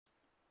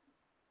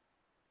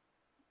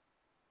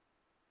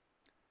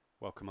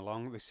Welcome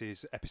along. This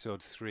is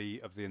episode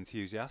 3 of The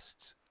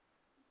Enthusiasts.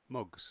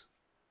 Mugs.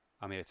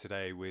 I'm here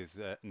today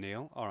with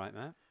Neil. All right,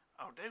 mate?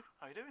 I'll do.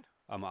 How you doing?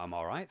 I'm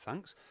all right,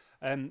 thanks.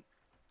 I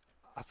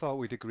thought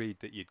we'd agreed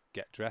that you'd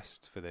get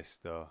dressed for this,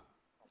 though.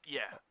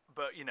 Yeah,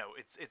 but,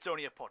 it's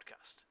only a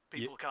podcast.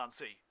 People can't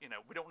see.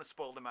 We don't want to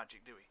spoil the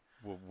magic, do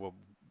we? Well,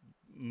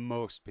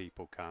 most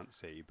people can't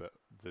see, but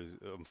there's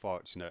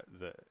unfortunate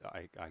that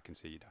I can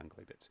see your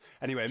dangly bits.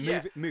 Anyway,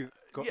 moving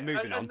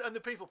on. And the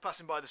people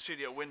passing by the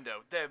studio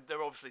window,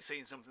 they're obviously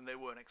seeing something they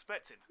weren't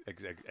expecting.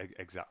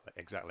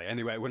 Exactly.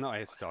 Anyway, we're not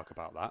here to talk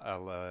about that.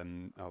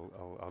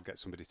 I'll get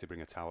somebody to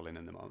bring a towel in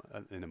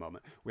a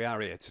moment. We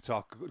are here to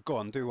talk. Go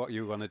on, do what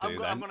you want to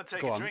do. I'm going to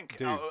take a drink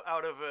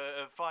out of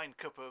a fine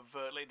cup of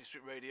Lady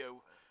Street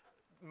Radio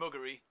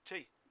muggery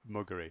tea.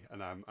 Muggery,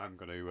 and I'm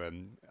going to,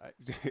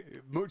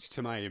 much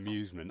to my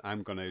amusement,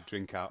 I'm going to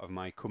drink out of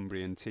my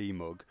Cumbrian tea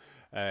mug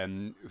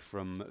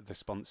from the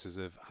sponsors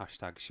of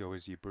hashtag Show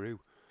Us Your Brew.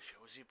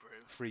 Show Us Your Brew.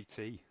 Free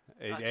tea.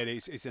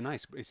 It's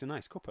a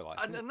nice cup of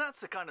like. And that's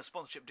the kind of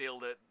sponsorship deal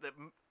that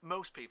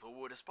most people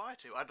would aspire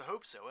to. I'd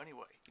hope so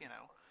anyway.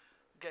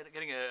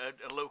 Getting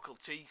a local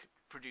tea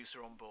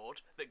producer on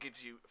board that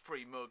gives you a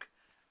free mug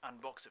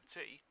and box of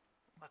tea.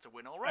 That's a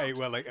win all right. Hey,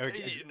 well,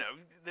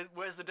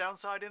 where's the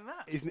downside in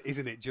that?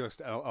 Isn't it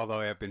just? Although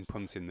I have been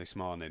punting this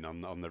morning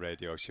on the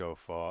radio show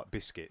for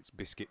biscuit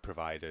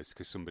providers,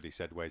 because somebody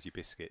said, "Where's your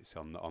biscuits?"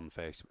 on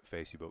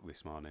Facebook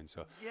this morning.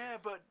 So yeah,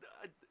 but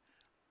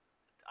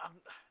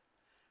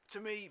to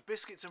me,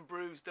 biscuits and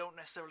brews don't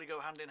necessarily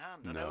go hand in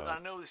hand. No. I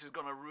know this is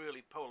going to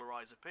really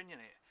polarise opinion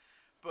here,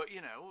 but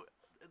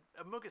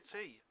a mug of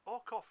tea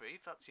or coffee,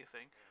 if that's your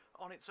thing,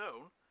 on its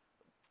own.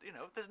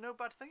 There's no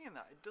bad thing in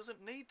that. It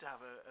doesn't need to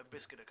have a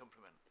biscuit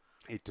accompaniment.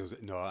 It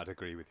doesn't. No, I'd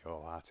agree with you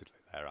wholeheartedly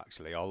there,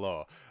 actually.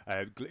 Although,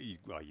 you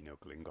know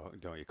Glyn,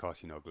 don't you? Of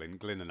course you know Glyn.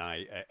 Glyn and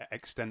I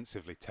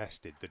extensively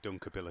tested the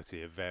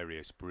dunkability of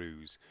various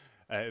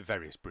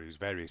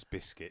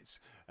biscuits.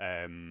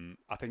 I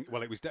think,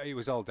 well, it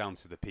was all down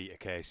to the Peter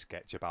Kay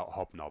sketch about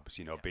hobnobs,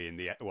 being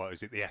the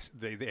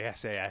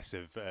SAS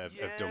of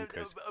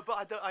dunkers.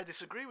 But I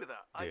disagree with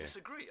that. I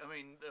disagree. I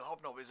mean, the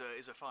hobnob is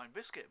a fine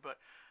biscuit, but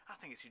I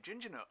think it's your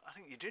ginger nut. I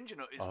think your ginger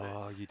nut is.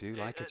 Oh, you do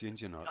like a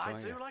ginger nut. I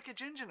do like a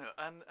ginger nut,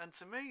 and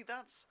to me,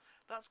 that's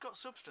got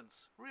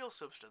substance, real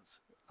substance.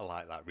 I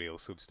like that real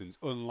substance,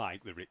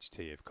 unlike the rich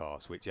tea, of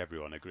course, which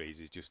everyone agrees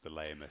is just the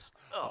lamest.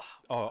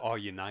 Or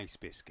your nice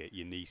biscuit,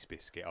 your niece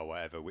biscuit, or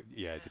whatever.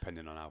 Yeah,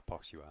 depending on how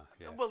posh you are.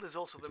 Yeah. Well, there's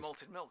also the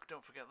malted milk.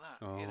 Don't forget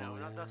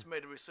that. That's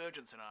made a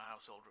resurgence in our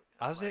household.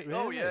 Has it really?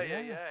 Oh yeah.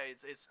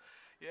 It's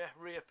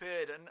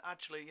reappeared, and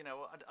actually,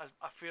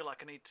 I feel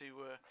like I need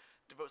to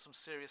devote some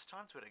serious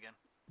time to it again.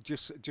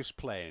 Just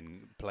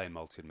plain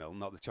malted milk,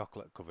 not the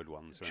chocolate covered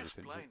ones or just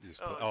anything. Plain.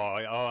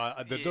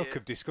 The look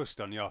of disgust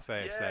on your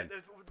face. Yeah,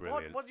 then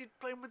brilliant. What are you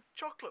playing with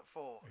chocolate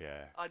for?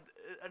 Yeah.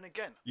 And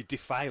again, you're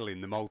defiling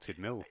the malted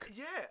milk.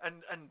 Yeah,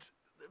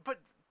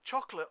 but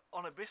chocolate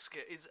on a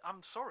biscuit is.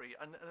 I'm sorry,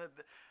 and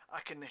I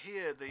can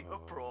hear the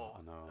uproar.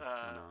 I know.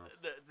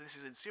 That this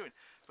is ensuing.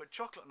 But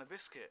chocolate on a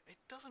biscuit, it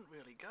doesn't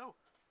really go.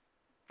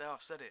 There,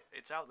 I've said it.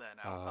 It's out there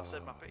now. I've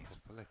said my piece.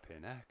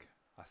 Flipping heck!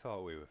 I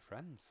thought we were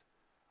friends.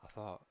 I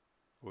thought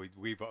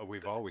we've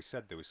always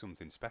said there was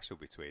something special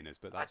between us,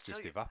 but that's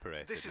just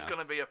evaporated. This is going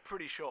to be a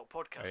pretty short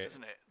podcast,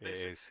 isn't it? It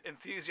is.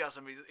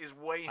 Enthusiasm is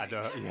waning. I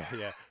know.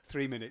 Yeah.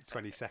 3 minutes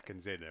 20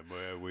 seconds in,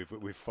 and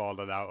we've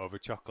fallen out over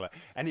chocolate.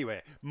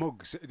 Anyway,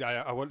 mugs.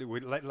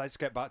 Let's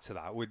get back to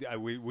that.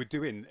 We're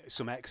doing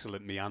some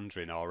excellent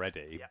meandering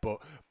already, yeah.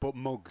 but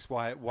mugs.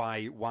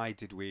 Why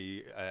did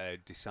we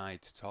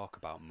decide to talk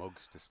about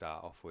mugs to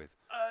start off with?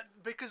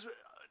 Because.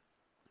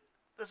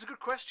 That's a good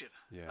question.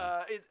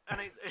 Yeah.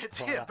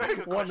 It's a very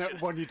good question.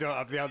 One you don't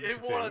have the answer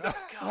to.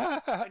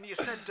 And you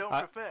said don't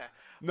prepare.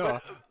 No.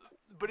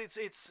 But it's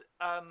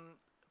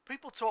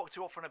people talk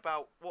too often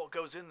about what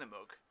goes in the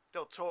mug.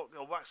 They'll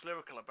wax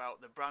lyrical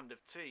about the brand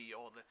of tea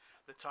or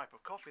the type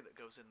of coffee that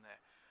goes in there.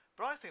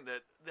 But I think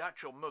that the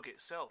actual mug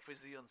itself is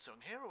the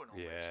unsung hero in all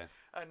this.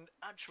 And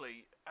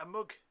actually, a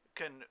mug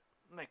can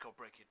make or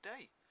break your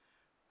day.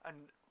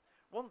 And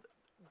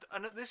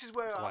this is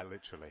where quite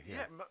literally.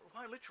 Yeah.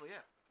 Quite literally.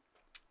 Yeah.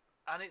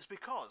 And it's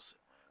because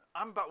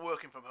I'm back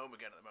working from home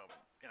again at the moment,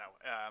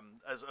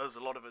 as a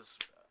lot of us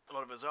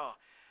are.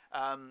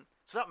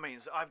 So that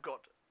means I've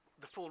got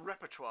the full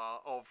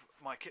repertoire of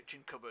my kitchen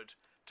cupboard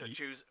to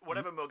choose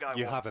whatever mug I want.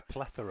 You have a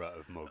plethora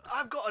of mugs.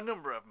 I've got a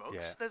number of mugs.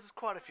 Yeah. There's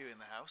quite a few in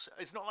the house.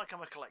 It's not like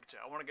I'm a collector.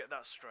 I want to get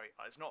that straight.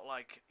 It's not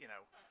like,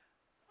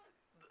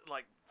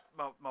 like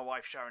my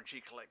wife Sharon, she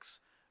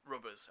collects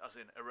rubbers, as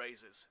in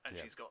erasers, and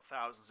she's got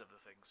thousands of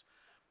the things.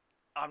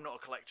 I'm not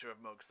a collector of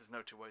mugs. There's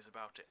no two ways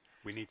about it.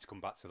 We need to come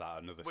back to that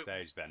at another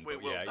stage then. We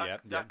will.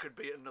 That could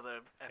be another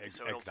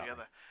episode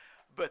altogether.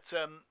 But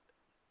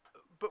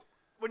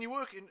when you're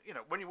working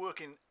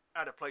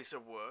at a place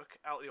of work,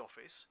 out the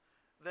office,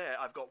 there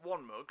I've got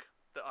one mug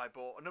that I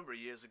bought a number of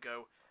years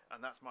ago,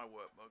 and that's my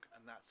work mug,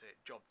 and that's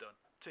it. Job done.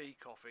 Tea,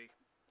 coffee,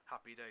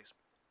 happy days.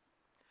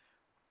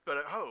 But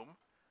at home,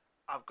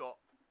 I've got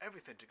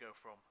everything to go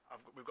from.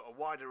 We've got a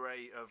wide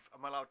array of.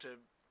 Am I allowed to?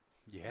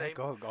 Yeah, name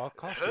go, of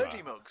course you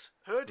Hurdy are. mugs.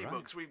 Hurdy Right.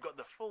 mugs. We've got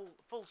the full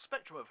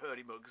spectrum of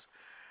Hurdy mugs.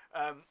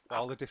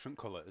 All the different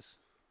colours.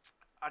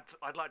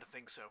 I'd like to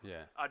think so.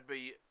 Yeah. I'd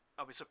be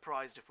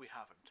surprised if we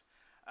haven't.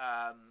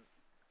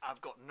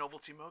 I've got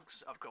novelty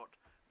mugs. I've got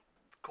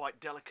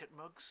quite delicate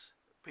mugs.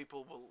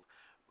 People will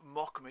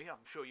mock me.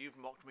 I'm sure you've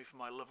mocked me for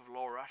my love of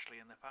Laura Ashley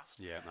in the past.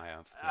 Yeah, I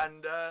have. Yeah.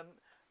 And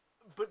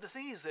but the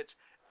thing is that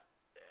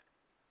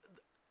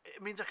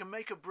it means I can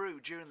make a brew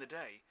during the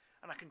day,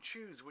 and I can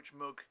choose which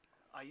mug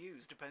I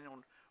use depending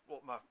on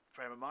what my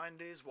frame of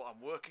mind is, what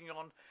I'm working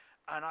on,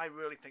 and I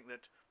really think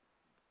that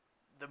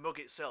the mug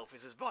itself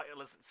is as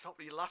vital as.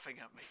 Stop you laughing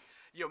at me.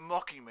 You're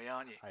mocking me,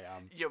 aren't you? I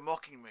am. You're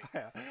mocking me.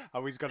 I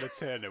was going to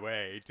turn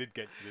away. It did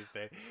get to this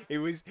day. It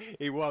was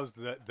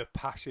the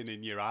passion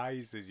in your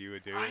eyes as you were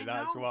doing. I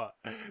That's know. what.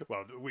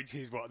 Well, which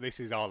is what this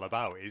is all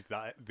about. Is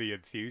that the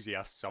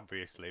enthusiasts,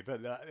 obviously,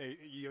 but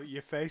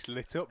your face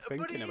lit up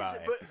thinking about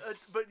it.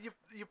 But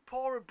you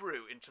pour a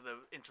brew into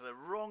the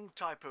wrong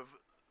type of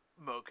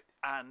mug,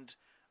 and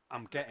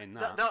I'm getting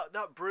that.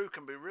 that brew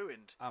can be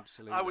ruined.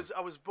 Absolutely.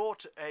 I was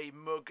bought a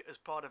mug as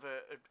part of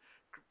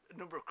a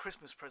number of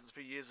Christmas presents a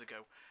few years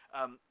ago.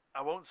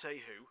 I won't say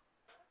who,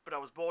 but I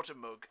was bought a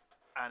mug,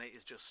 and it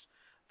is just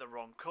the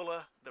wrong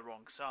colour, the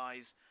wrong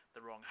size,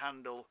 the wrong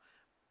handle.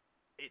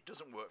 It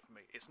doesn't work for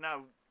me. It's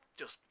now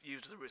just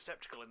used as a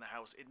receptacle in the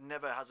house. It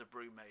never has a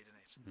brew made in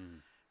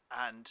it,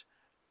 and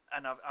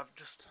I've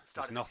just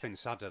started. There's nothing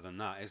sadder than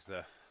that, is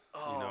there?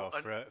 Oh,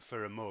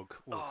 for a mug.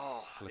 Oof,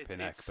 flipping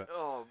heck. it's But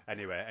oh.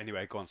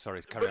 anyway, go on.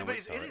 Sorry, carry on. But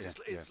with it the is.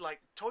 story. It's like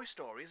Toy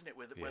Story, isn't it?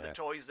 Where the Yeah.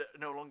 toys that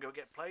no longer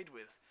get played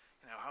with.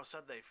 You know how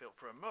sad they feel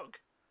for a mug.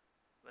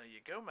 There you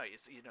go, mate.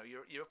 It's,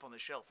 you're up on the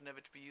shelf, never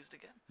to be used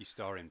again. You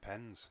store in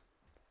pens,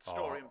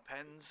 Storing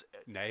pens.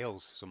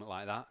 nails, something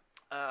like that.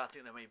 I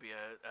think there may be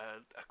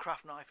a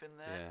craft knife in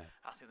there. Yeah.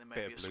 I think there may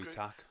Bit be of a blue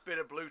tack. bit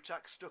of blue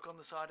tack stuck on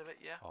the side of it.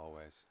 Yeah.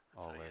 Always.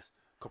 tell you.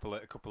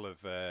 A couple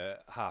of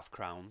half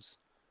crowns.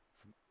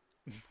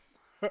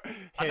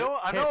 I know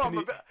I'm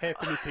a bit.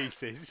 halfpenny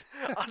pieces.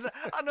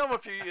 I know I'm a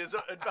few years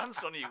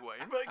advanced on you,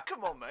 Wayne, but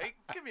come on, mate,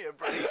 give me a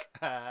break.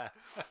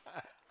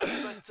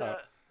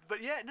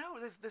 But yeah, no,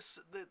 there's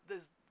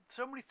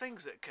so many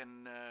things that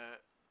can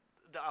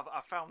that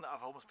I've found that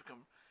I've almost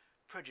become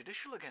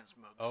prejudicial against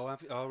mugs.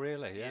 Oh,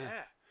 really?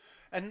 Yeah.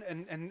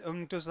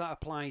 And does that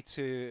apply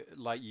to,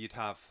 like, you'd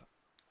have,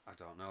 I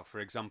don't know, for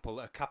example,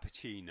 a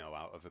cappuccino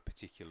out of a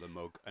particular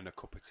mug and a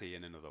cup of tea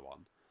in another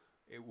one?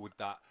 Would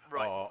that,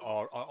 Right.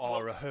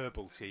 or a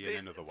herbal tea in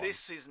another one?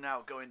 This is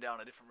now going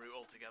down a different route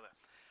altogether,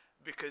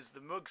 because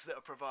the mugs that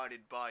are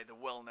provided by the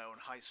well-known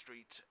high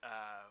street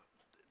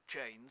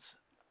chains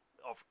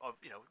of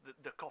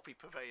the coffee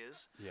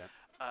purveyors, Yeah.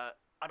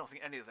 I don't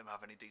think any of them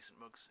have any decent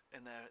mugs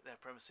in their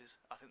premises.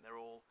 I think they're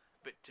all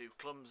a bit too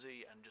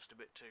clumsy and just a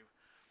bit too.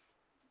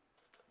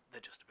 They're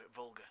just a bit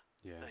vulgar.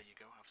 Yeah. There you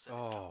go. I've said it.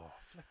 Oh,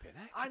 flipping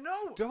heck. I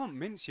know. Don't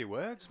mince your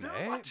words, No,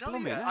 mate. I tell you,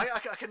 Blimmin'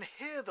 heck. I can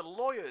hear the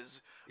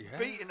lawyers Yeah.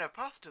 beating their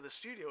path to the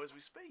studio as we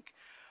speak.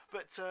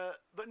 But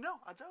no,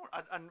 I don't.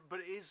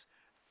 But it is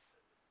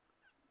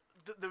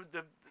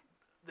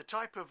the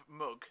type of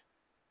mug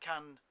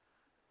can.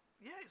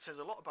 Yeah, it says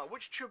a lot about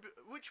which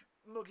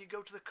mug you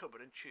go to the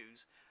cupboard and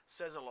choose.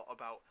 Says a lot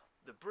about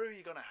the brew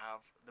you're going to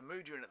have, the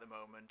mood you're in at the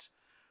moment.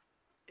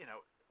 You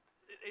know,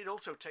 it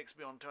also takes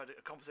me on to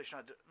a conversation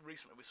I had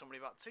recently with somebody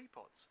about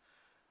teapots.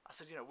 I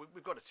said,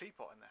 we've got a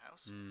teapot in the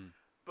house,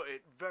 but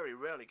it very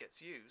rarely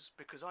gets used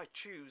because I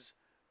choose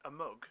a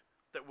mug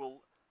that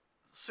will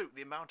suit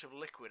the amount of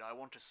liquid I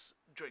want to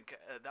drink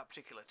at that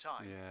particular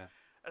time. Yeah.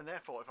 And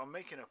therefore, if I'm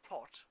making a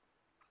pot,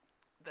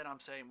 then I'm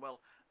saying, well,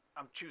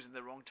 I'm choosing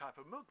the wrong type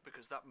of mug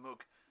because that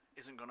mug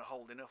isn't going to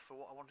hold enough for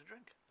what I want to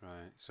drink.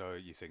 Right. So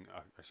you think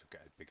I should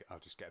get a bigger? I'll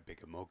just get a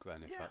bigger mug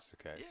then, if that's the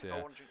case. Yeah, if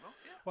I want to drink more.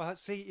 Yeah. Well,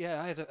 see,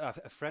 yeah, I had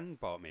a friend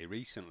bought me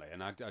recently,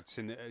 and I'd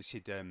seen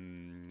she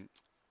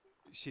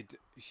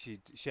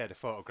had a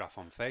photograph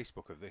on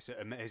Facebook of this.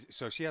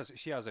 So she has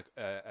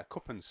a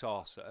cup and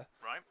saucer,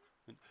 Right.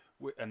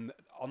 and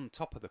on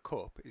top of the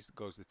cup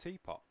goes the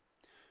teapot.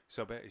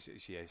 So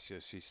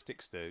she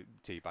sticks the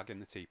tea bag in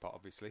the teapot,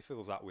 obviously,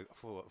 fills that with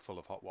full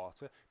of hot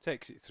water,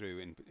 takes it through.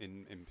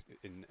 In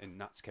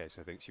Nat's case,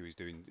 I think she was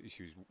going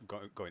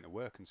to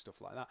work and stuff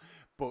like that.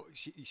 But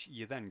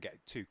you then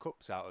get 2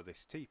 cups out of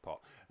this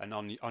teapot, and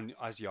on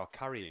as you're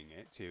carrying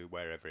it to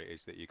wherever it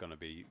is that you're going to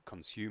be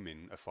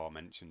consuming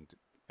aforementioned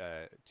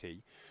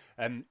tea,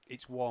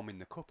 it's warming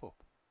the cup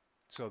up.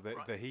 So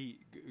the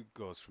heat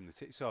goes from the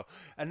tea. So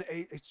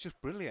it's just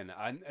brilliant,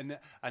 and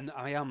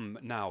I am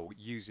now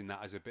using that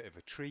as a bit of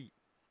a treat.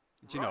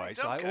 Do you know?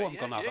 It's like, I'm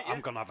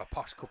gonna have a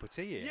posh cup of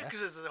tea here. Yeah, because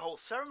there's a whole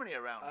ceremony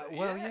around it.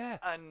 Well, yeah.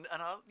 And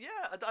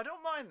I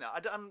don't mind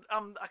that.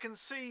 I can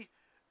see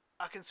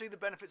the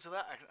benefits of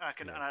that.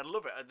 And I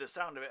love it, the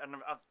sound of it, and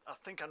I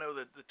think I know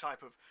the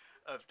type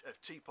of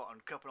teapot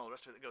and cup and all the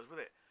rest of it that goes with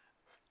it.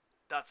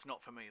 That's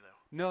not for me though.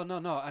 No,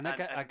 and I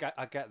And-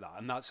 get that,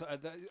 and that's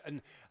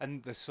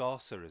and the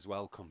saucer as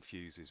well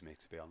confuses me,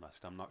 to be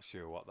honest. I'm not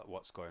sure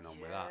what's going on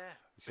with that. Yeah.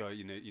 So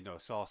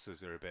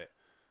saucers are a bit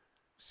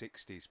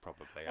 60s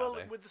probably, Well, are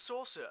they? with the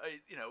saucer,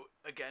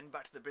 again,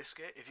 back to the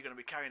biscuit. If you're going to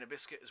be carrying a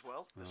biscuit as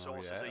well, the Oh,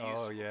 saucers yeah. are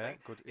useful. Oh, yeah, thing.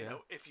 good, You yeah.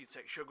 know, if you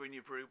take sugar in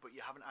your brew but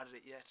you haven't added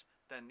it yet,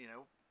 then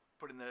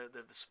putting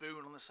the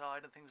spoon on the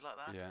side and things like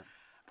that. Yeah.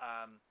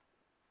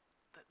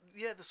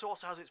 The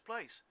saucer has its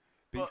place.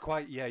 But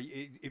But-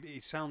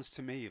 it sounds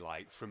to me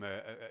like from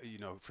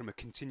a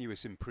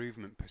continuous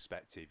improvement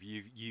perspective,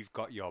 you've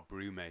got your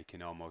brew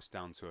making almost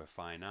down to a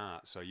fine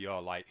art. So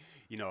you're like,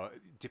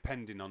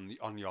 depending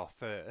on your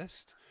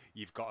thirst,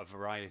 you've got a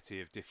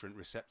variety of different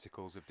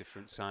receptacles of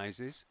different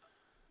sizes.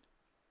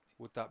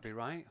 Would that be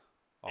right?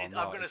 Or I'm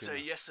not? going to Is it say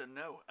not? yes and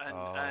no.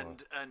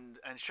 And Oh.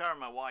 and Sharon,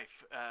 my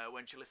wife,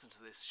 when she listens to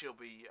this, she'll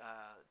be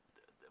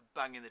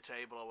banging the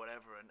table or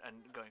whatever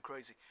and going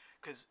crazy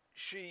because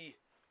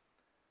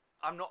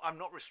I'm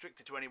not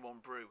restricted to any one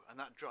brew, and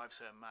that drives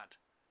her mad.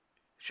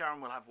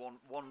 Sharon will have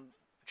one.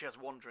 She has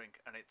one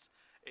drink, and it's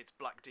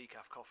black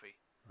decaf coffee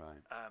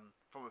Right.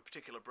 from a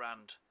particular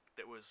brand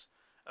that was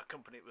a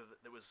company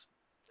that was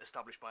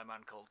established by a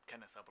man called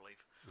Kenneth, I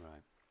believe.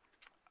 Right.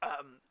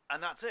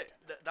 And that's it.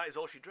 That is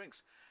all she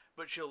drinks.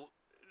 But she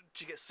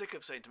gets sick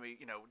of saying to me,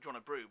 do you want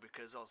a brew?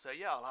 Because I'll say,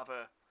 yeah, I'll have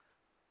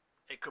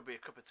it could be a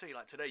cup of tea.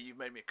 Like today, you've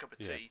made me a cup of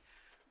tea,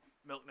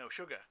 milk, no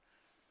sugar.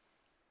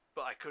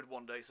 But I could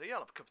one day say, yeah,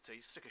 I'll have a cup of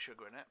tea, stick a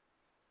sugar in it.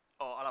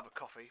 Or I'll have a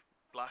coffee,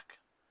 black.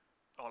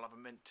 Or I'll have a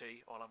mint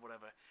tea, or I'll have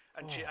whatever.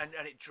 And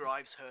and it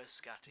drives her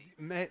scatty.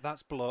 Mate,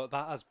 that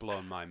has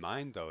blown my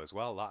mind though as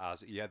well. That has,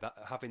 that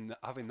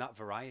having that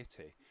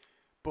variety.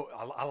 But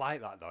I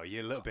like that though.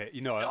 You're a little bit,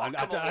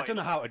 I don't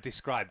know how to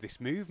describe this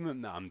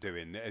movement that I'm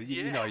doing.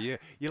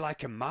 You're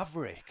like a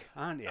maverick,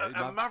 aren't you?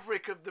 A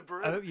maverick of the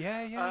brew.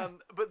 Yeah.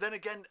 But then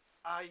again,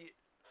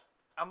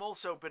 I'm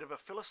also a bit of a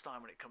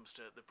philistine when it comes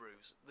to the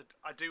brews.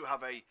 I do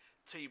have a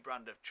tea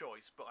brand of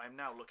choice, but I'm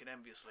now looking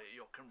enviously at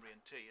your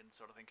Cumbrian tea and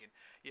sort of thinking,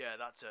 yeah,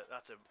 that's a.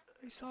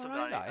 It's all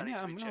right, that, isn't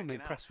it? I'm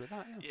impressed with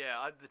that.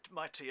 Yeah,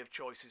 my tea of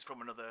choice is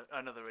from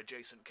another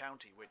adjacent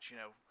county, which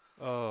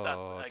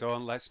Oh,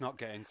 let's not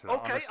get into that.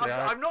 Okay, Honestly,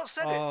 I've not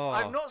said it.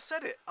 I've not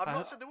said it. I've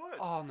not said the words.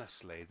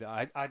 Honestly,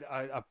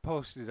 I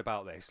posted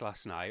about this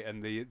last night,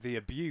 and the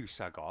abuse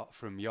I got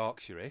from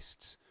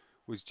Yorkshirists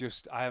was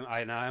just.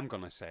 I am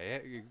gonna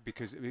say it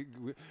because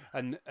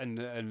and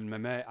my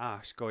mate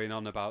Ash going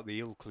on about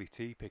the Ilkley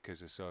Tea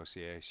Pickers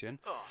Association,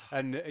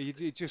 and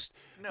you just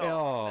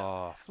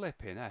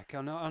flipping heck.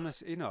 And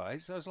honestly, I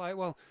was like,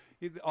 well.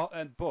 The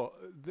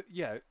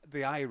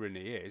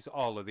irony is,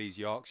 all of these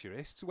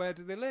Yorkshirists, where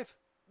do they live?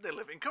 They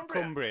live in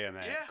Cumbria. Cumbria,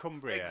 mate. Yeah,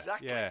 Cumbria.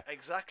 Exactly. Yeah.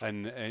 Exactly.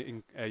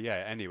 And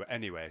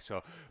Anyway.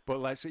 So, but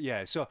let's.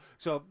 Yeah. So.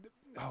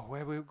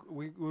 Where we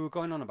were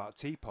going on about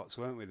teapots,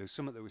 weren't we? There's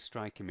something that was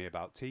striking me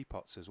about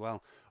teapots as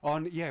well.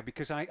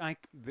 Because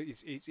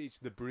it's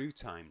the brew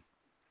time.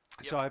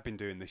 So I've been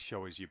doing this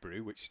Show As You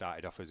Brew, which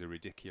started off as a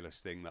ridiculous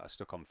thing that I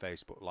stuck on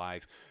Facebook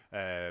Live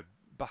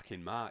back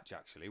in March,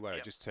 actually, where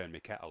I just turned my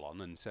kettle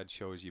on and said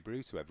 "Show As You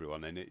Brew" to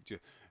everyone, and it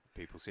just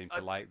people seem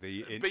to like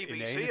the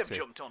BBC have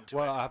jumped onto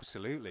it. it.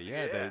 Absolutely,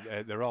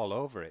 yeah. They're all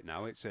over it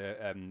now. It's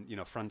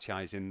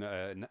franchising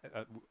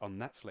on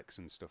Netflix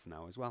and stuff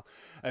now as well.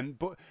 I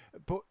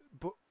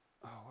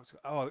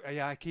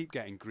keep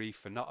getting grief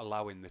for not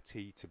allowing the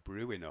tea to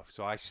brew enough.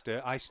 So I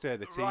stir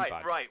the tea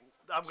bag. Right.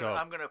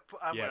 I'm gonna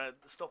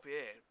stop you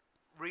here.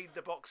 Read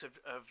the box of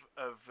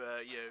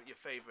your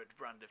favourite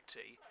brand of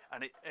tea,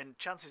 and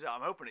chances are,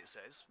 I'm hoping it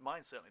says,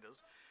 mine certainly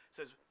does,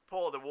 says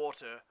pour the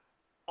water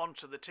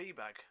onto the tea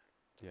bag.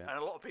 Yeah. And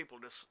a lot of people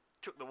just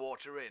chuck the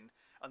water in,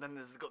 and then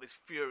they've got this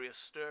furious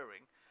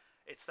stirring.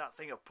 It's that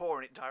thing of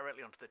pouring it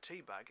directly onto the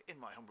tea bag, in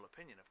my humble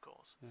opinion, of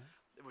course,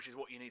 which is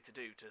what you need to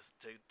do to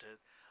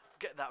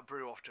get that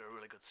brew off to a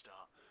really good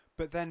start.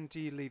 But then, do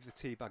you leave the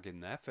tea bag in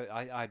there for?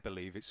 I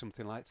believe it's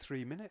something like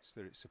 3 minutes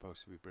that it's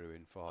supposed to be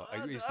brewing for.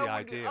 Is the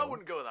ideal? I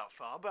wouldn't go that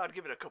far, but I'd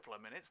give it a couple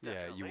of minutes.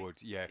 Definitely. Yeah, you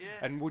would. Yeah.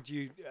 And would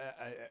you?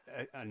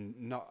 And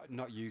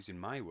not using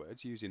my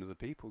words, using other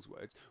people's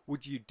words,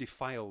 would you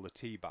defile the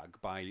tea bag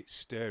by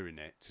stirring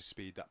it to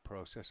speed that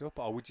process up,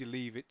 or would you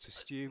leave it to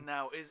stew?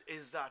 Now,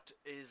 is that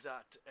a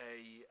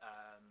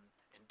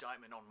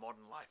indictment on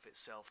modern life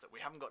itself, that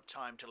we haven't got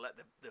time to let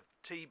the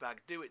tea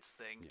bag do its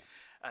thing,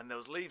 and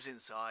those leaves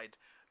inside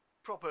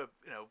proper,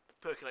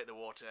 percolate the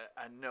water,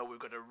 and no, we've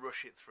got to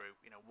rush it through.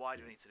 Why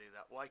do we need to do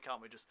that? Why can't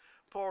we just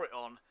pour it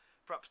on,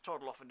 perhaps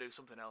toddle off and do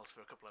something else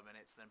for a couple of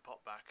minutes, then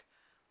pop back?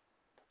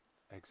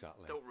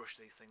 Exactly. Don't rush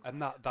these things.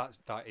 And that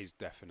is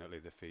definitely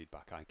the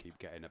feedback I keep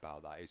getting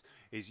about that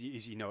is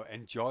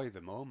enjoy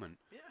the moment.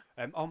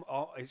 Yeah.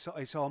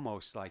 It's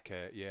almost like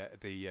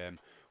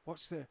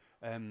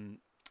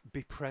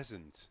be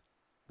present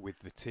with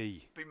the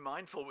tea. Be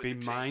mindful with the tea.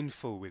 Be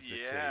mindful with the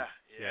tea. Yeah.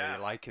 Yeah,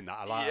 you're liking that.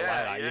 I like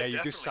that. Yeah,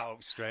 you just sat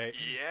up straight,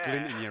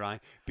 glint in your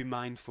eye. Be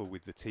mindful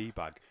with the tea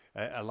bag.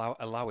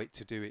 Allow it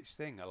to do its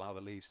thing. Allow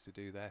the leaves to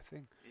do their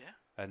thing. Yeah.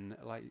 And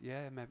like,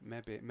 yeah,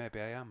 maybe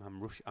I am.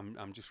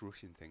 I'm just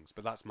rushing things.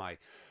 But that's my,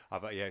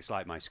 it's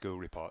like my school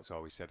reports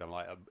always said. I'm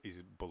like, he's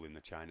a bull in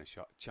the China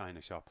shop.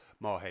 China shop.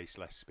 More haste,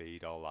 less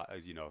speed. All that,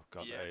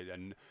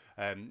 and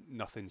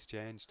nothing's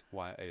changed.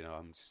 Why,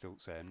 I'm still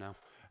the same now.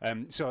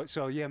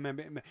 So yeah,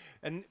 maybe,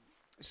 and.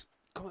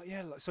 Come on,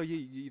 yeah. So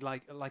you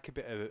like a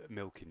bit of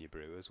milk in your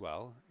brew as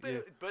well.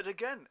 But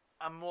again,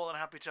 I'm more than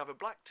happy to have a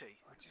black tea.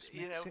 Just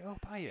mix it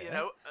up, are you?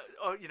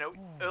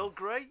 Earl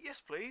Grey,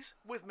 yes please,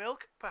 with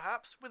milk,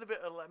 perhaps with a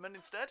bit of lemon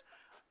instead.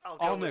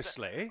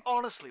 Honestly,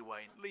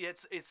 Wayne,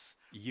 it's.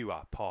 You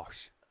are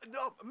posh.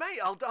 No,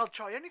 mate, I'll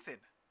try anything.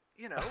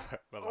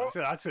 Well,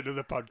 that's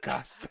another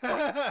podcast.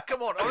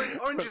 Come on,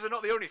 oranges are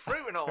not the only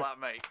fruit and all that,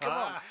 mate. Come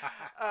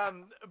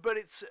on. But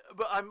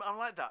I'm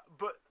like that.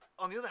 But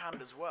on the other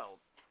hand, as well.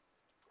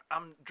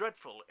 I'm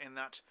dreadful in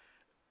that,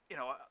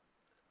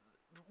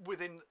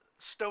 within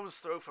stone's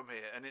throw from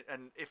here,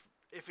 and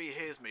if he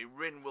hears me,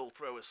 Rin will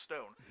throw a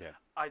stone. Yeah.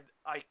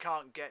 I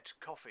can't get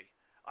coffee.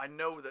 I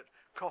know that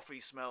coffee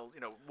smells,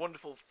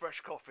 wonderful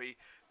fresh coffee,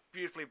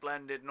 beautifully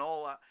blended and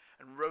all that,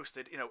 and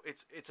roasted.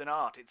 It's an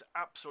art. It's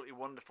absolutely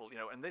wonderful.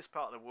 In this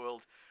part of the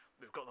world,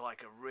 we've got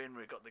like a Rin,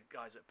 we've got the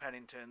guys at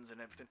Pennington's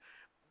and everything.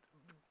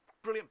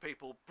 Brilliant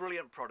people,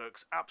 brilliant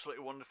products,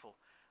 absolutely wonderful.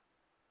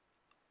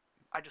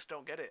 I just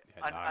don't get it.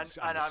 Yeah, I'm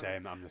the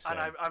same. And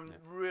I'm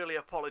really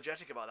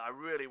apologetic about that. I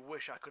really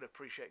wish I could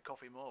appreciate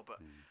coffee more,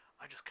 but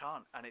I just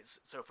can't. And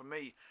so for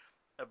me,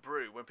 a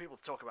brew, when people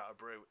talk about a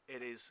brew,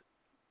 it is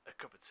a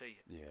cup of tea,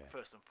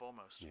 first and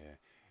foremost. Yeah.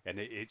 And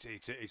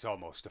it's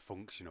almost a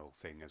functional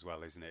thing as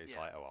well, isn't it? It's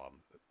like,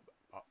 I'm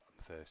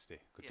thirsty.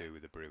 Could do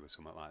with a brew or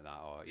something like that.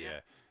 Or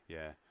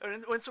yeah.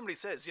 And when somebody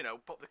says,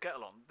 pop the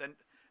kettle on, then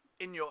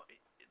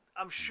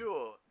I'm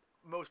sure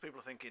most people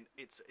are thinking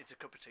it's a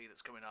cup of tea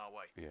that's coming our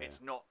way. Yeah. It's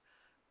not.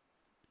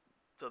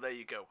 So there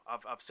you go.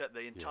 I've set the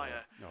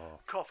entire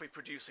coffee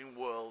producing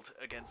world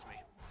against me.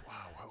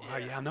 Wow.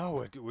 Yeah, I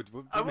know.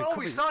 What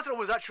we started on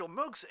was actual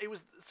mugs. I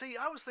was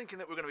thinking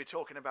that we're going to be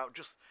talking about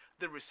just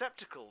the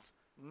receptacles,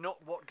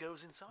 not what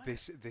goes inside.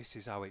 This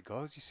is how it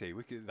goes. You see,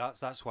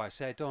 that's why I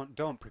say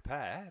don't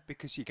prepare,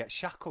 because you get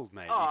shackled,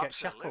 mate. Oh, you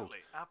get absolutely,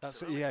 shackled.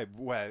 absolutely.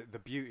 Where the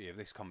beauty of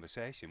this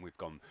conversation, we've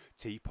gone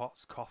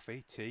teapots,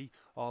 coffee, tea,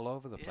 all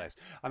over the place.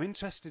 I'm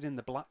interested in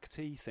the black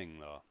tea thing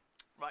though.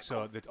 Right.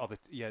 So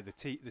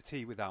the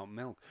tea without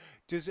milk.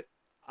 Does it?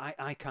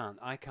 I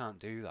can't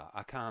do that.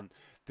 I can't.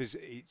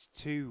 It's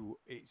too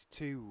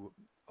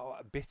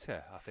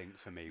bitter, I think,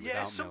 for me. Yeah,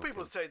 without some milk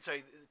people say it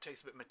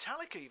tastes a bit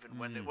metallic even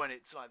when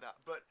it's like that.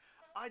 But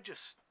I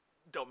just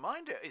don't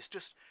mind it.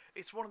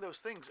 It's one of those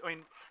things. I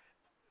mean,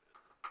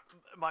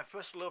 my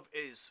first love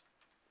is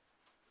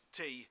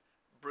tea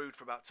brewed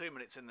for about 2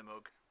 minutes in the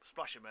mug,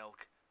 splash of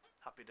milk,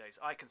 happy days.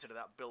 I consider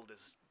that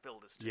builder's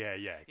tea. Yeah.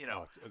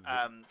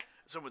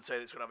 Some would say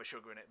it's going to have a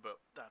sugar in it, but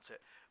that's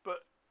it.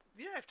 But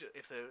yeah,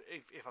 if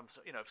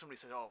somebody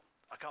says, "Oh,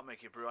 I can't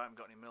make you a brew, I haven't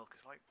got any milk,"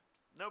 it's like,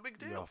 no big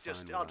deal.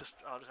 I'll just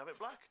have it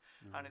black,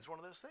 and it's one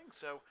of those things.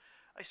 So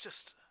it's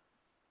just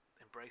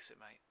embrace it,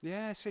 mate.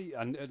 Yeah, see,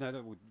 and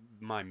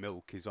my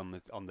milk is on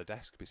the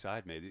desk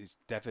beside me. It's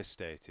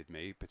devastated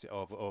me, but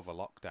over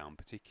lockdown,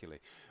 particularly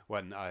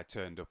when I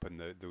turned up and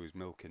there was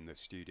milk in the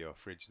studio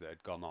fridge that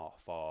had gone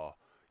off, or.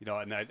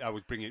 And I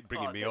was bringing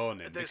my own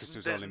in because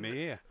there was only me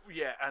here.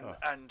 Yeah,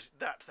 and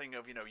that thing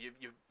of you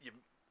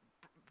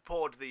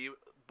poured the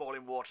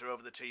boiling water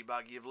over the tea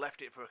bag, you've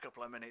left it for a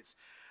couple of minutes,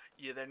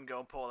 you then go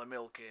and pour the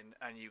milk in,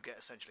 and you get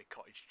essentially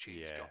cottage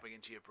cheese dropping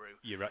into your brew.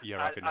 You're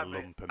having a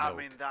lump of milk. I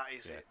mean, that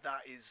is it.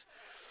 That is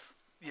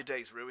your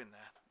day's ruined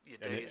there. Your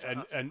days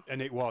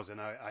and it was,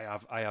 and I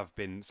have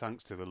been,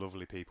 thanks to the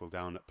lovely people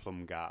down at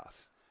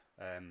Plumgarth,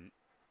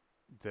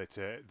 that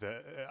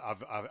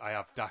I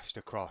have dashed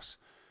across.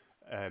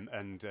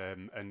 And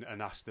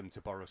asked them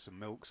to borrow some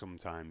milk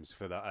sometimes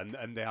for that,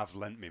 and they have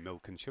lent me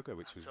milk and sugar,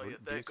 which was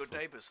beautiful. They're good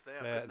neighbours.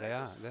 They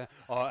are.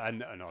 Oh,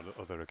 and on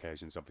other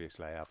occasions,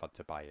 obviously, I've had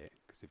to buy it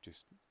because they've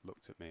just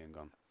looked at me and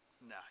gone,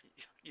 "Nah,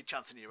 you're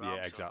chancing your arm."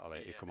 Yeah,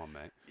 exactly. Yeah. Come on,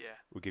 mate. Yeah.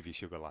 We give you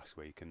sugar last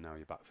week, and now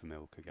you're back for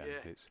milk again.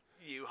 Yeah. It's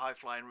you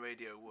high-flying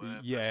radio.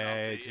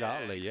 Yeah,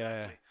 exactly.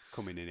 Yeah,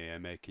 coming in here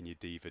making your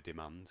diva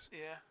demands.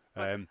 Yeah.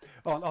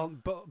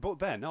 But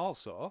then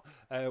also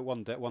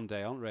one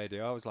day on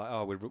radio I was like,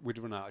 we'd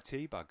run out of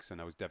tea bags, and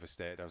I was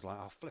devastated. I was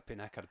like, flipping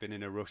heck, I'd been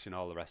in a rush and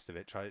all the rest of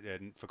it,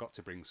 and forgot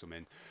to bring some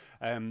in,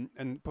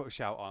 and put a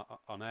shout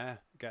on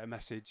air, get a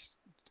message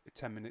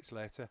 10 minutes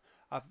later,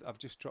 I've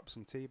just dropped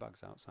some tea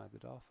bags outside the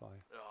door for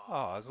you.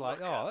 I was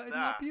like, isn't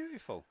that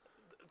beautiful?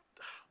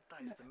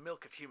 That is the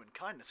milk of human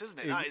kindness, isn't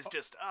it? That is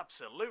just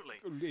absolutely.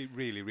 It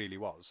really, really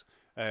was.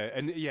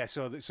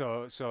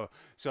 So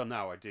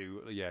now I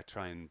do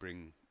try and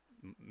bring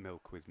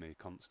milk with me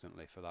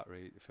constantly for that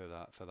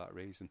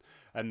reason,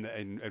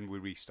 and we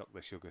restock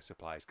the sugar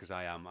supplies because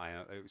I am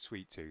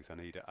sweet tooth. I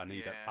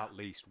need at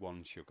least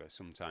one sugar,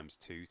 sometimes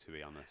two, to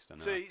be honest.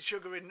 See,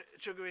 sugar in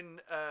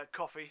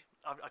coffee.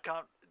 I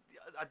can't.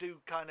 I do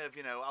kind of,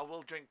 I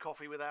will drink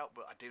coffee without,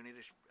 but I do need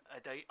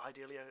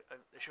ideally a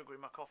sugar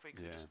in my coffee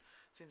because it just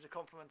seems to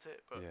complement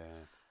it. But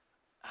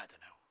I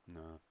don't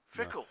know. No.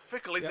 Fickle.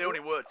 Fickle is Yeah, the only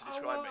word to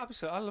describe well, me.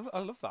 absolutely. I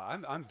love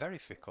that. I'm very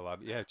fickle.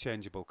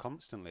 Changeable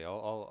constantly,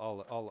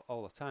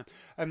 all the time.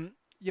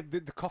 Yeah,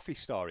 the coffee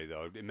story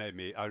though, it made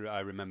me.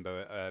 I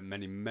remember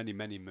many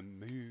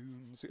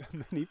moons.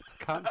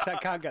 I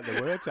can't get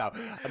the words out.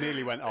 I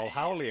nearly went all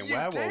howly and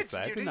werewolf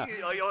there, didn't I? I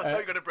thought you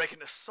were going to break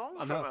into song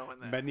for a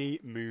moment there.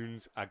 Many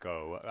moons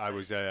ago, I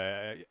was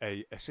a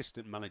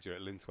assistant manager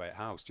at Linthwaite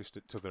House, just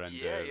at t'other end.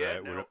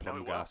 We're at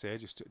Plum Garcia,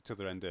 just at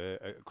t'other end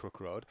of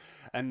Crook Road,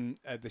 and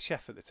the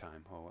chef at the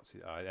time. Oh, what's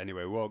it?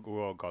 Anyway, we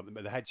all got.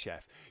 But the head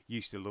chef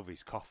used to love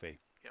his coffee.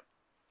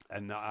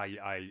 And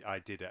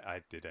I did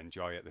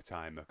enjoy at the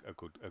time a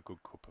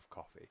good cup of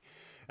coffee,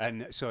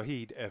 and so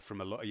he'd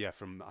from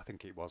I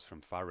think it was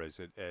from Farrer's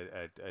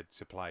had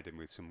supplied him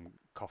with some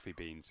coffee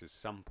beans as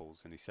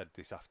samples, and he said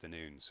this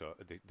afternoon, so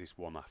this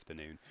one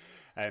afternoon,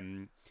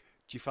 do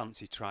you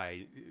fancy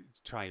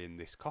trying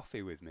this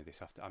coffee with me this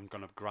afternoon? I'm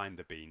gonna grind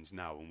the beans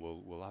now, and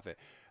we'll have it.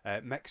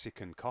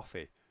 Mexican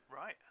coffee,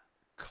 right?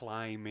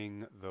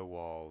 Climbing the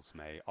walls,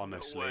 mate.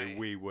 Honestly,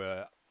 we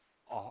were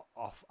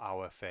off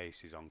our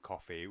faces on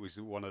coffee. It was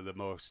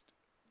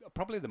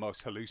probably the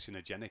most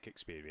hallucinogenic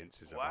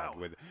experiences I've had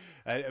with.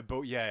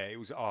 But yeah, it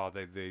was.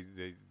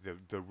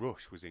 The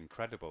rush was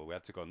incredible. We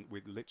had to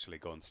we'd literally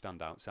go and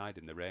stand outside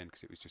in the rain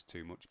because it was just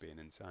too much being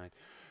inside.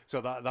 So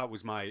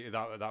that's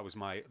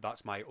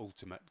my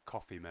ultimate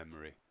coffee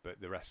memory. But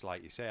the rest,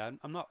 like you say,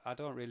 I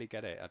don't really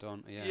get it. I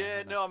don't. Yeah.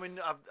 Yeah. No, I mean,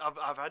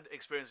 I've had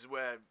experiences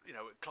where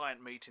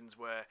client meetings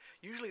where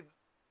usually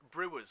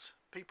brewers,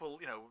 people,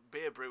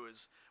 beer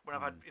brewers, when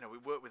I've had, we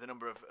work with a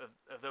number of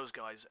those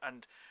guys,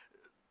 and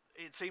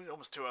it seems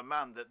almost to a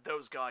man that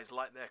those guys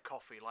like their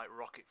coffee like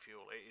rocket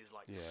fuel. It is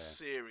like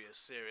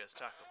serious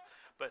tackle.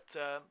 But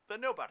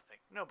no bad thing.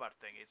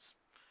 It's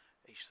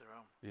each their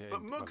own. Yeah,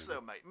 but mugs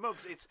though, mate.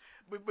 Mugs,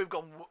 we've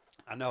gone.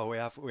 I know we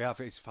have.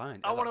 It's fine.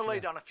 I want to lay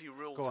down a few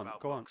rules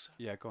about mugs.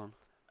 Yeah, go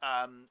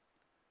on.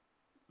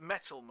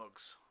 Metal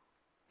mugs.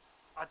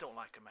 I don't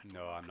like a metal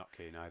mug. I'm not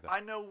keen either. I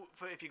know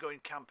if you're going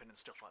camping and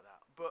stuff like that,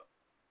 but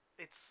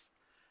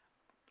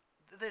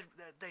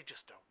they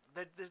just don't.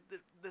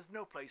 There's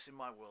no place in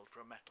my world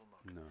for a metal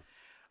mug. No.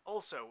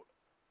 Also,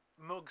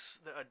 mugs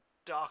that are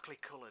darkly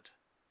coloured,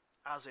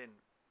 as in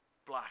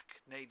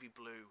black, navy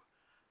blue,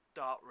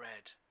 dark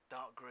red,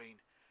 dark green.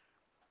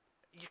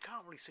 You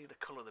can't really see the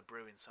colour of the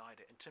brew inside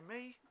it, and to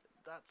me,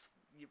 that's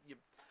it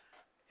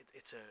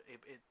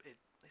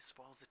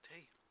spoils the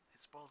tea.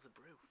 It spoils the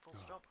brew. Full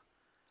stop.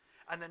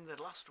 And then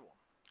the last one.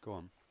 Go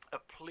on. A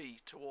plea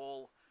to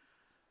all,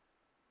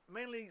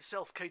 mainly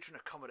self-catering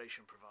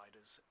accommodation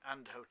providers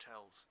and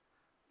hotels.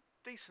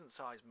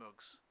 Decent-sized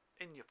mugs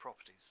in your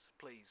properties,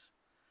 please.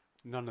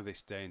 None of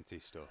this dainty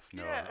stuff.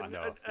 No, yeah, I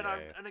know.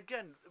 And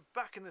again,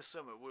 back in the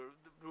summer, we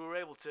were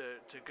able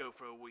to go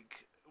for a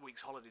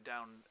week's holiday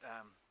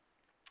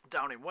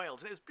down in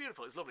Wales, and it was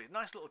beautiful. It was lovely.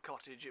 Nice little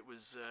cottage. It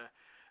was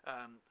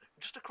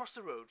just across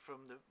the road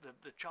from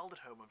the childhood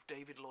home of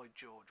David Lloyd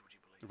George. Would you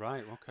believe?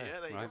 Right. Okay. Yeah,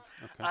 there you go.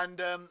 Okay.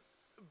 And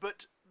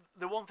but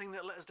the one thing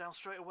that let us down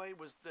straight away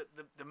was that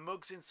the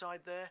mugs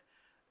inside there,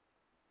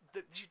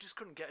 that you just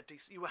couldn't get a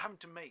decent. You were having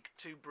to make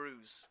 2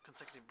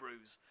 consecutive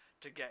brews,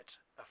 to get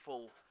a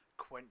full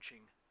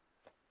quenching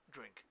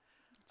drink.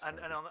 And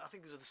I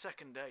think it was the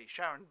second day,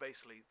 Sharon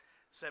basically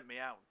sent me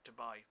out to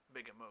buy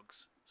bigger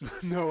mugs.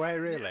 No way,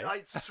 really?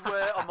 I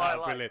swear on my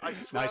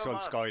life. Nice one,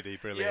 Scoidy.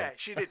 Brilliant. Yeah,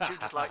 she did. She was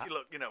just like,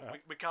 look,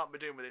 we can't be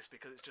doing with this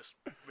because it's just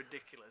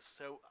ridiculous.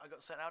 So I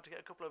got sent out to get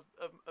a couple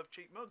of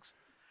cheap mugs.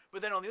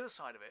 But then on the other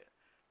side of it,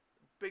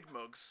 big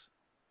mugs,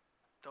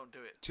 don't do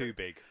it. Too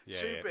big. Yeah,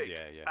 Too big.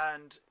 Yeah.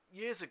 And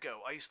years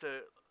ago, I used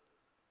to,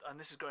 and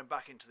this is going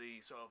back into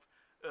the sort of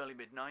early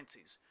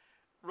mid-90s,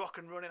 Rock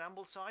and Run in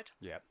Ambleside.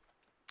 Yeah.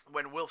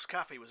 When Wilf's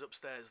Cafe was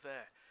upstairs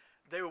there.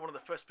 They were one of the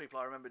first people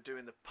I remember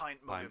doing the pint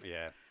mug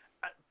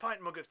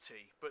of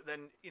tea. But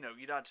then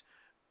you'd had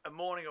a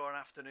morning or an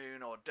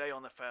afternoon or day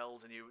on the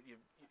fells, and you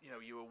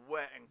were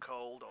wet and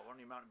cold, or on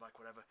your mountain bike,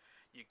 whatever.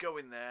 You go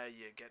in there,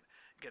 you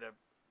get a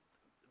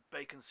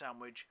bacon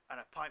sandwich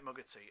and a pint mug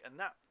of tea, and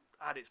that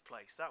had its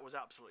place. That was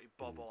absolutely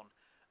bob on.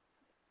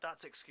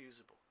 That's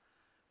excusable.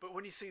 But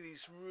when you see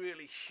these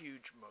really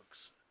huge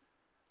mugs,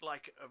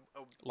 like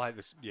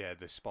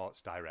the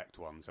Sports Direct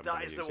ones,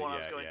 that is the one I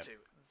was going to.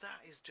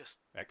 That is just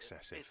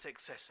excessive. It's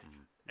excessive.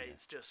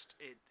 It's just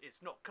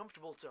it's not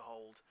comfortable to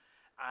hold,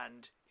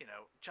 and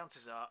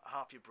chances are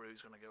half your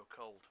brew's going to go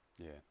cold.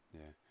 Yeah.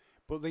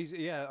 But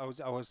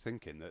I was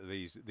thinking that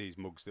these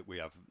mugs that we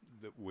have,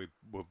 that we're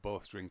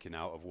both drinking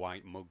out of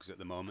white mugs at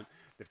the moment.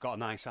 They've got a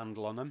nice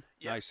handle on them.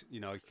 Yep. Nice,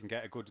 you can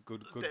get a good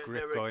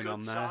grip going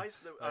on there.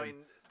 Size. I mean,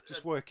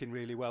 just working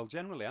really well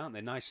generally, aren't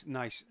they? Nice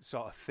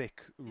sort of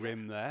thick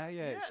rim there.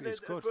 Yeah, it's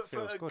good.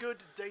 Feels for a good.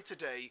 Good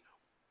day-to-day,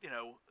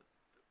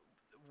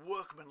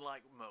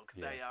 workman-like mug.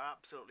 They are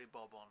absolutely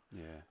bob on.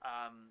 Yeah.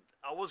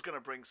 I was going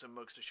to bring some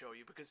mugs to show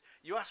you because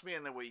you asked me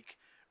in the week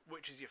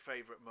which is your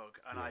favourite mug,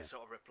 and I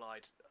sort of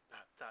replied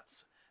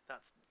that's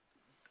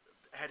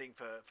heading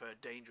for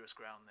dangerous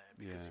ground there,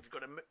 because if you've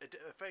got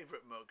a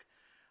favourite mug,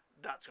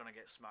 that's going to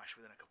get smashed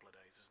within a couple of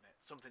days, isn't it?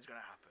 Something's going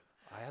to happen.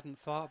 I hadn't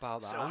thought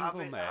about that So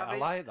angle, mate. I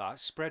like that.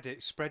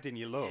 Spreading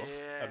your love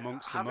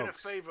amongst the having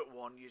mugs. a favourite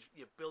one,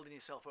 you're building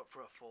yourself up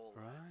for a fall.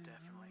 Right,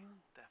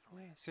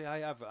 Definitely. Yeah. See,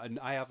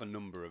 I have a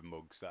number of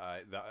mugs that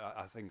I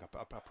think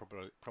I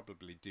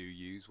probably do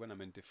use when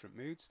I'm in different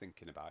moods,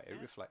 thinking about it,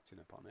 reflecting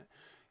upon it.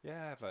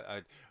 Yeah,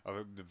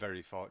 I'm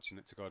very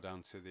fortunate to go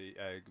down to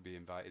be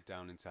invited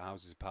down into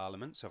Houses of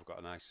Parliament. So I've got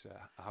a nice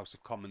House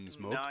of Commons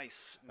mug.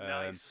 Nice.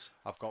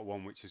 I've got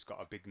one which has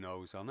got a big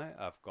nose on it.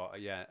 I've got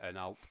an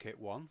Alp Kit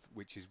one,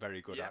 which is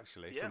very good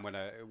actually. From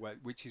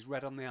which is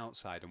red on the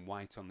outside and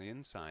white on the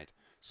inside.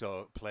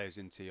 So it plays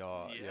into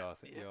your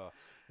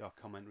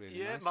comment really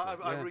nicely.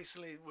 I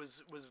recently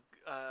was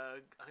I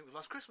think it was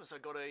last Christmas. I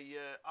got a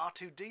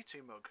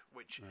R2D2 mug,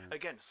 which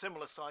again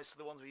similar size to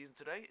the ones we're using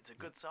today. It's a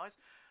good size.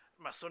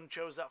 My son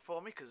chose that for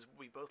me because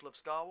we both love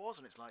Star Wars,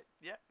 and it's like,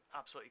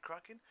 absolutely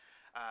cracking.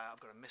 I've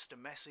got a Mr.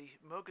 Messy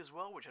mug as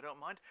well, which I don't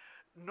mind.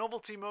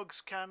 Novelty mugs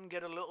can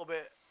get a little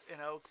bit,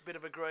 bit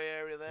of a grey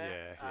area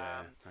there.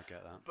 Yeah, I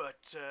get that.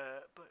 But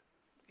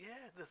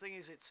the thing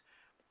is, it's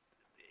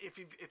if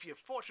you're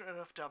fortunate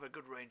enough to have a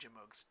good range of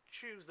mugs,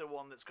 choose the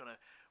one that's gonna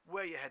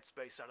where your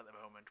headspace at the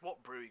moment.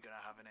 What brew you're gonna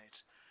have in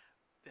it?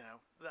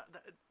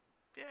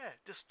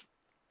 Just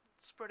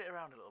spread it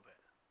around a little bit.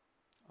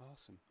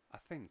 Awesome. I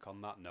think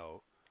on that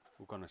note,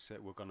 we're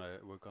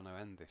gonna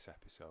end this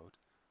episode.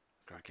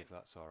 I think if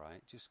that's all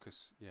right, just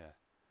because,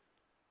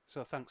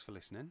 So thanks for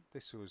listening.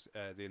 This was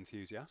The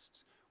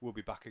Enthusiasts. We'll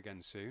be back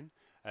again soon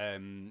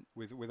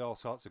with all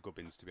sorts of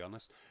gubbins, to be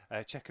honest.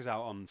 Check us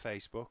out on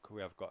Facebook.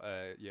 We have got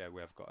a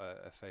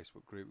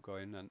Facebook group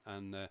going,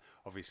 and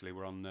obviously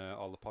we're on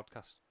all the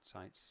podcast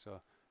sites.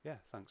 So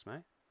thanks,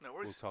 mate. No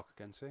worries. We'll talk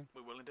again soon.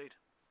 We will indeed.